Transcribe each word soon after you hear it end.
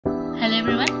Hello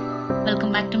everyone,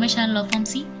 welcome back to my channel of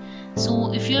Pharmacy. So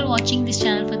if you are watching this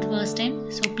channel for the first time,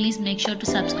 so please make sure to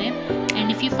subscribe,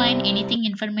 and if you find anything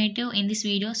informative in this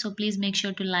video, so please make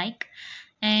sure to like.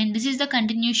 And this is the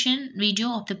continuation video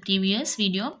of the previous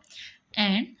video,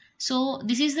 and so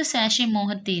this is the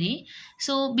sache-mohr theory.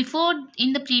 So before,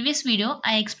 in the previous video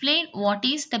I explained what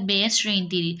is the bare strain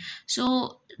theory. So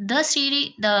the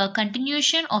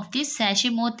continuation of this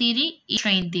sache-mohr theory is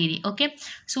strain theory. Okay,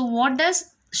 so what does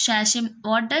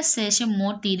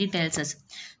sache-mohr theory tells us?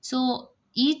 So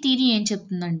ఈ theory ఏం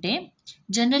చెప్తుందంటే,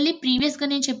 generally ప్రీవియస్గా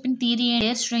నేను చెప్పిన theory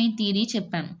bear strain theory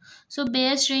చెప్పాను. So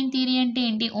bear strain theory అంటే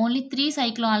ఏంటి? Only 3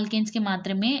 cycloalkanesకి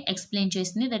మాత్రమే ఎక్స్ప్లెయిన్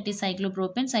చేసింది, దట్ ఈస్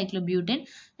సైక్లోప్రోపెన్, సైక్లోబ్యూటెన్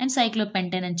అండ్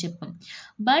సైక్లోపెంటెన్ అని చెప్పాం.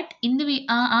 బట్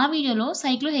ఆ వీడియోలో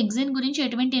సైక్లోహెక్సేన్ గురించి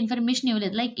ఎటువంటి ఇన్ఫర్మేషన్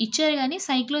ఇవ్వలేదు. లైక్ ఇచ్చారు కానీ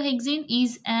cyclohexane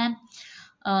is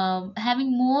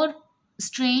having more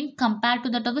strain compare to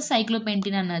that of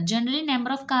సైక్లోపెంటెన్ అన్నారు. Generally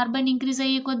number of carbon increase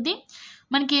అయ్యే కొద్దీ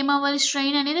మనకి ఏమవ్వాలి,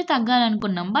 స్ట్రెయిన్ అనేది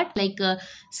తగ్గాలనుకున్నాం. బట్ లైక్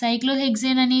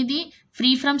సైక్లోహెక్సేన్ అనేది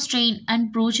ఫ్రీ ఫ్రమ్ స్ట్రెయిన్ అని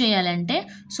ప్రూవ్ చేయాలంటే,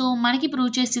 సో మనకి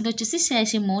ప్రూవ్ చేసేది వచ్చేసి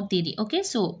sache-mohr theory. Okay,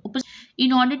 so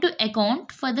in order to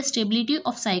account for the stability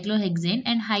of cyclohexane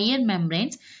and higher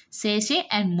membranes, Sache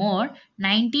and Mohr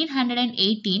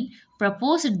 1918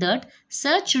 proposed that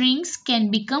such rings can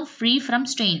become free from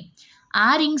strain. ఆ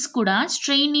rings కూడా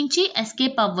strain నుంచి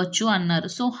escape అవ్వచ్చు అన్నారు.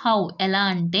 So how, ఎలా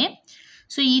అంటే,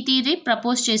 so ఈ theory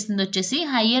propose చేసింది వచ్చేసి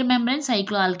హయ్యర్ మెంబ్రెయిన్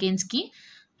సైక్లోఆల్కేన్స్కి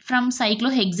ఫ్రమ్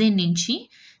సైక్లోహెక్సేన్ నుంచి,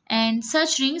 అండ్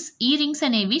సచ్ రింగ్స్, ఈ రింగ్స్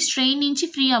అనేవి స్ట్రెయిన్ నుంచి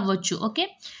ఫ్రీ అవ్వచ్చు. Okay,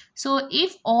 so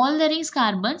if all the rings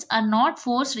carbons are not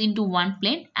forced in to one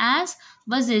plane as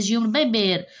was assumed by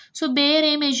Bayer. So Bayer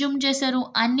ఏం assume చేశారు,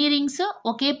 అన్ని rings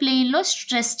ఒకే ప్లేన్లో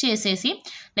stress చేసేసి,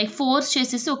 లైక్ ఫోర్స్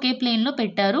చేసేసి ఒకే ప్లేన్లో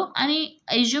పెట్టారు అని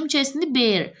అజ్యూమ్ చేసింది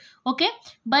బేయర్. ఓకే,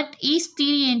 బట్ ఈ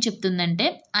థియరీ ఏం చెప్తుందంటే,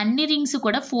 అన్ని రింగ్స్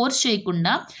కూడా ఫోర్స్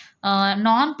చేయకుండా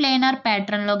నాన్ ప్లేనార్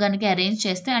ప్యాటర్న్లో కనుక అరేంజ్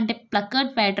చేస్తే, అంటే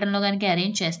ప్లక్కర్డ్ ప్యాటర్న్లో కనుక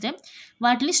అరేంజ్ చేస్తే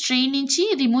వాటిని స్ట్రెయిన్ నుంచి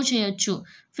రిమూవ్ చేయొచ్చు,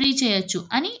 ఫ్రీ చేయొచ్చు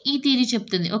అని ఈ థియరీ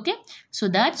చెప్తుంది. ఓకే, సో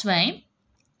దాట్స్ వై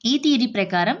ఈ థియరీ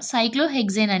ప్రకారం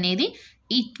సైక్లోహెక్సేన్ అనేది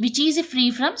which is free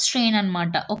from strain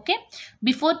అనమాట. ఓకే,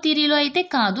 బిఫోర్ థియరీలో అయితే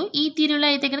కాదు, ఈ థియరీలో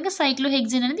అయితే కనుక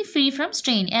సైక్లోహెక్సేన్ అనేది ఫ్రీ ఫ్రమ్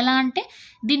స్ట్రెయిన్. ఎలా అంటే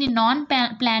దీన్ని నాన్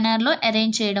ప్లానార్లో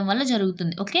అరేంజ్ చేయడం వల్ల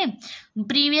జరుగుతుంది. ఓకే,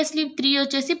 ప్రీవియస్లీ 3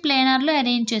 వచ్చేసి ప్లానార్లో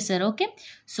అరేంజ్ చేశారు. Okay,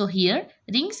 so here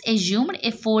rings assumed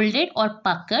a folded or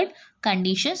puckered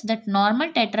conditions that normal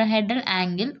tetrahedral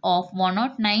angle of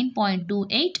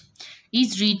 109.28 is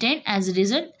retained. As a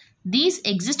result, these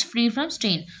exist free from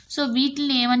strain. So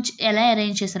వీటిని ఎలా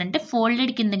arrange చేశారంటే,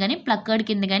 folded కింద కానీ ప్లక్కర్డ్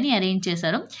కింద కానీ arrange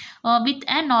చేశారు విత్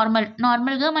అండ్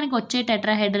నార్మల్గా మనకి వచ్చే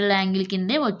టెట్రాహెడ్రల్ యాంగిల్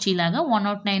కిందే వచ్చేలాగా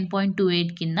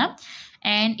 109.28 కింద,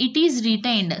 and it is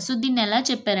retained. So దీన్ని ఎలా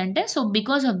చెప్పారంటే, సో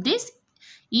బికాస్ ఆఫ్ దిస్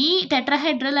ఈ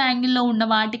టెట్రాహెడ్రల్ యాంగిల్లో ఉన్న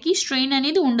వాటికి స్ట్రెయిన్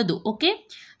అనేది ఉండదు. Okay,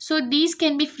 so these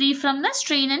can be free from the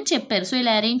strain అని చెప్పారు. సో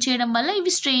ఇలా అరేంజ్ చేయడం వల్ల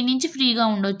ఇవి స్ట్రెయిన్ నుంచి ఫ్రీగా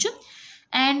ఉండొచ్చు,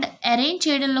 అండ్ అరేంజ్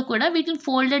చేయడంలో కూడా వీటిని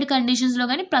ఫోల్డెడ్ కండిషన్స్లో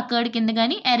కానీ ప్లక్కర్డ్ కింద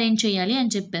కానీ అరేంజ్ చేయాలి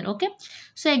అని చెప్పారు. ఓకే,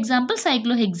 సో ఎగ్జాంపుల్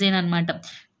సైక్లోహెక్సేన్ అనమాట.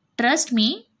 Trust me,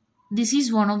 this is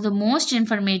one of the most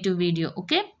informative video.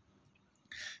 Okay,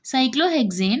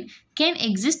 cyclohexane can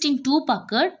exist in 2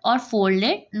 puckered or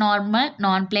folded normal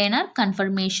non-planar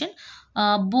conformation,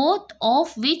 both of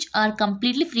which are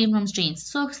completely free from strains.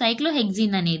 So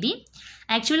cyclohexane అనేది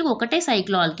యాక్చువల్గా ఒకటే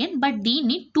సైక్లోఆల్కేన్, but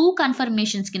దీన్ని 2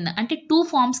 confirmations కింద, అంటే 2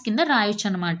 forms కింద రాయొచ్చు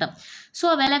అనమాట. So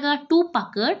అవి ఎలాగా, 2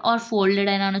 puckered ఆర్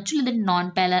ఫోల్డెడ్ అయినా అనొచ్చు, లేదంటే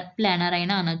నాన్ ప్లానర్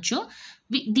అయినా అనొచ్చు.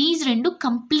 దీస్ రెండు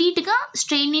కంప్లీట్గా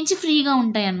స్ట్రెయిన్ నుంచి ఫ్రీగా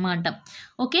ఉంటాయి అన్నమాట.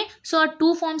 ఓకే, సో ఆ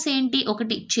 2 ఫార్మ్స్ ఏంటి,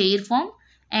 ఒకటి chair form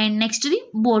and నెక్స్ట్ది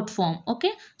boat form.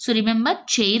 Okay, so remember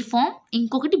chair form,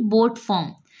 ఇంకొకటి boat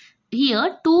form. Here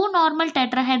 2 normal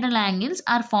tetrahedral angles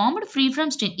are formed free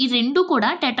from strain. ఈ రెండు కూడా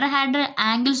టెట్రాహెడ్రల్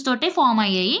యాంగిల్స్ తోటే ఫామ్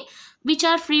అయ్యాయి, which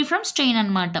are free from strain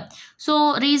అనమాట. సో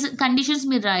కండిషన్స్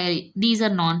మీరు రాయాలి, these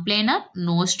are non planar,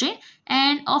 no strain,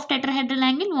 and of tetrahedral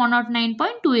angle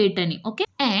 109.28 అని. Okay,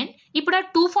 and ఇప్పుడు ఆ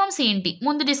 2 ఫార్మ్స్ ఏంటి,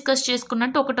 ముందు డిస్కస్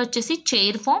చేసుకున్నట్టు ఒకటి వచ్చేసి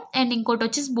చైర్ ఫామ్ అండ్ ఇంకోటి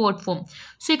వచ్చేసి బోట్ ఫామ్.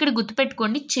 సో ఇక్కడ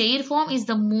గుర్తుపెట్టుకోండి, chair form is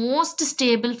the most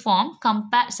stable form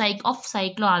of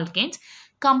సైక్లోఆల్కేన్స్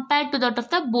compared to that of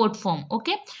the boat form.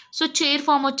 Okay, so chair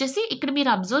form వచ్చేసి ఇక్కడ మీరు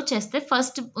అబ్జర్వ్ చేస్తే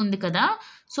ఫస్ట్ ఉంది కదా,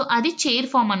 సో అది చైర్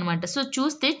ఫామ్ అనమాట. సో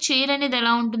చూస్తే చైర్ అనేది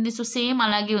ఎలా ఉంటుంది, సో సేమ్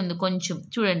అలాగే ఉంది కొంచెం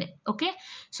చూడండి. ఓకే,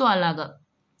 సో అలాగా,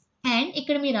 అండ్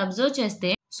ఇక్కడ మీరు అబ్జర్వ్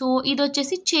చేస్తే, సో ఇది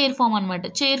వచ్చేసి చైర్ ఫామ్ అనమాట.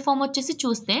 చైర్ ఫామ్ వచ్చేసి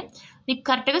చూస్తే మీకు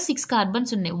కరెక్ట్గా 6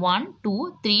 కార్బన్స్ ఉన్నాయి, 1 2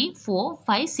 3 4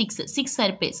 5 6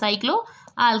 సరిపోయి సైక్లో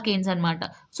ఆల్కేన్స్ అనమాట.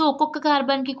 సో ఒక్కొక్క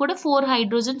కార్బన్కి కూడా 4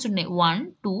 హైడ్రోజన్స్ ఉన్నాయి, 1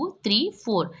 2 3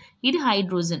 4, ఇది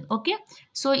హైడ్రోజన్. ఓకే,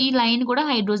 సో ఈ లైన్ కూడా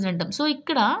హైడ్రోజన్ అంటాం. సో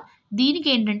ఇక్కడ దీనికి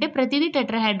ఏంటంటే ప్రతిదీ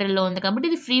టెట్రాహైడ్రల్లో ఉంది కాబట్టి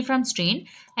ఇది ఫ్రీ ఫ్రమ్ స్ట్రెయిన్.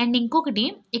 అండ్ ఇంకొకటి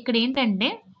ఇక్కడ ఏంటంటే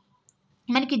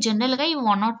మనకి జనరల్గా ఇవి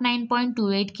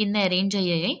 109.28 కింద అరేంజ్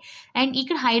అయ్యాయి. అండ్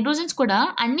ఇక్కడ హైడ్రోజన్స్ కూడా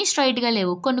అన్నీ స్ట్రైట్గా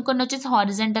లేవు, కొన్ని కొన్ని వచ్చేసి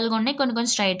హారిజెంటల్గా ఉన్నాయి, కొన్ని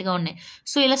కొన్ని స్ట్రైట్గా ఉన్నాయి.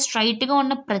 సో ఇలా స్ట్రైట్గా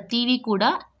ఉన్న ప్రతివి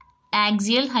కూడా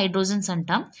యాక్సియల్ హైడ్రోజన్స్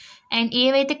అంటాం. అండ్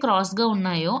ఏవైతే క్రాస్గా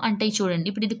ఉన్నాయో అంటే చూడండి,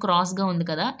 ఇప్పుడు ఇది క్రాస్గా ఉంది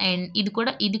కదా, అండ్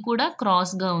ఇది కూడా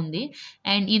క్రాస్గా ఉంది,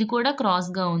 అండ్ ఇది కూడా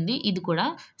క్రాస్గా ఉంది, ఇది కూడా.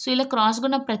 సో ఇలా క్రాస్గా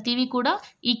ఉన్న ప్రతివి కూడా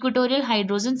ఈక్వటోరియల్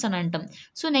హైడ్రోజన్స్ అని అంటాం.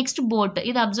 సో నెక్స్ట్ బోట్,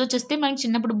 ఇది అబ్జర్వ్ చేస్తే మనకి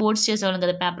చిన్నప్పుడు బోట్స్ చేసేవాళ్ళం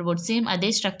కదా, పేపర్ బోట్, సేమ్ అదే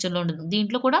స్ట్రక్చర్లో ఉంటుంది.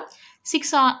 దీంట్లో కూడా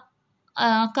 6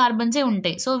 కార్బన్సే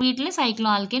ఉంటాయి. సో వీటిని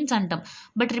సైక్లోఆల్కేన్స్ అంటాం.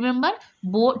 బట్ రిమెంబర్,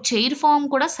 చైర్ ఫామ్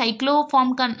కూడా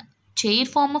chair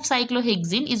form of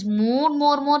cyclohexane is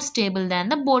more stable than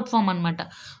the boat form అనమాట.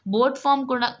 బోట్ ఫామ్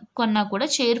కన్నా కూడా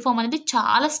చైర్ ఫామ్ అనేది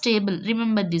చాలా stable.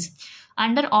 Remember this.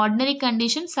 Under ordinary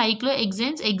condition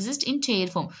cyclohexanes exist in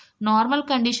chair form. Normal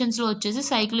కండిషన్స్లో వచ్చేసి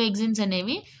cyclohexanes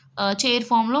అనేవి chair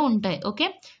ఫామ్లో ఉంటాయి. Okay,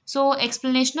 so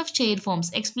explanation of chair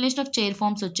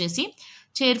forms వచ్చేసి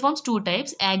chair forms 2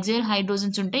 types. Axial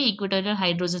hydrogens ఉంటాయి, equatorial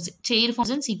hydrogens. Chair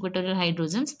forms equatorial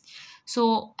hydrogens. So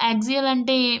axial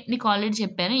అంటే మీకు already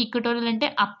చెప్పాను, ఈక్వటోరియల్ అంటే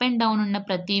అప్ అండ్ డౌన్ ఉన్న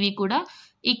ప్రతివి కూడా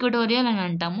ఈక్వటోరియల్ అని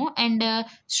అంటాము. అండ్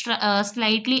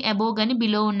స్లైట్లీ అబోవ్ కానీ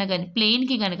బిలో ఉన్న కానీ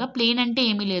ప్లేన్కి కనుక, ప్లేన్ అంటే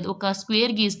ఏమీ లేదు, ఒక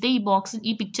స్క్వేర్ గీస్తే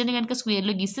ఈ పిక్చర్ని కనుక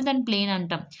స్క్వేర్లో గీస్తే దాన్ని ప్లేన్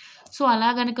అంటాం. సో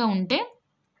అలా కనుక ఉంటే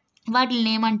వాటిని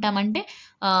ఏమంటామంటే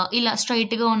ఇలా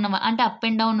స్ట్రైట్గా ఉన్న అంటే అప్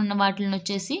అండ్ డౌన్ ఉన్న వాటిని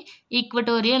వచ్చేసి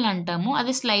ఈక్వటోరియల్ అంటాము.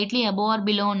 అదే స్లైట్లీ అబోవ్ ఆర్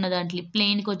బిలో ఉన్న దాంట్లో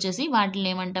ప్లేన్కి వచ్చేసి వాటిని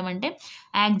ఏమంటామంటే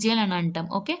యాక్సియల్ అని అంటాం.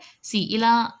 ఓకే,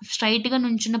 ఇలా స్ట్రైట్గా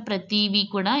నుంచున్న ప్రతివి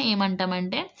కూడా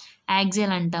ఏమంటామంటే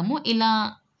యాక్సియల్ అంటాము. ఇలా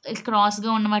క్రాస్గా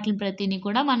ఉన్న వాటిని ప్రతిని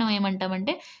కూడా మనం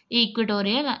ఏమంటామంటే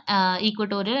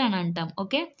ఈక్వటోరియల్ అని అంటాం.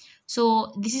 Okay, so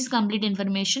this is complete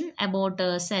information about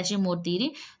sache-mohr theory,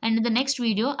 and in the next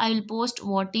video I will post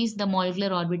what is the molecular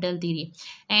orbital theory.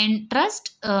 And trust,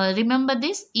 remember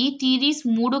this, ఈ థియరీస్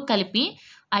 3 కలిపి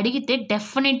అడిగితే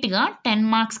డెఫినెట్గా 10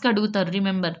 మార్క్స్కి అడుగుతారు.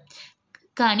 రిమెంబర్,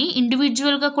 కానీ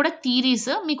ఇండివిజువల్గా కూడా థియరీస్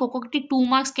మీకు ఒక్కొక్కటి 2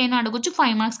 మార్క్స్కైనా అడగొచ్చు,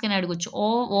 5 మార్క్స్కైనా అడగొచ్చు.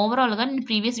 ఓవరాల్గా నేను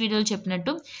ప్రీవియస్ వీడియోలో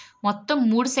చెప్పినట్టు మొత్తం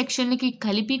 3 సెక్షన్లకి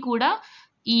కలిపి కూడా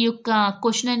ఈ యొక్క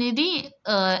క్వశ్చన్ అనేది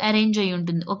అరేంజ్ అయి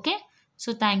ఉంటుంది. Okay,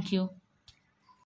 so thank you.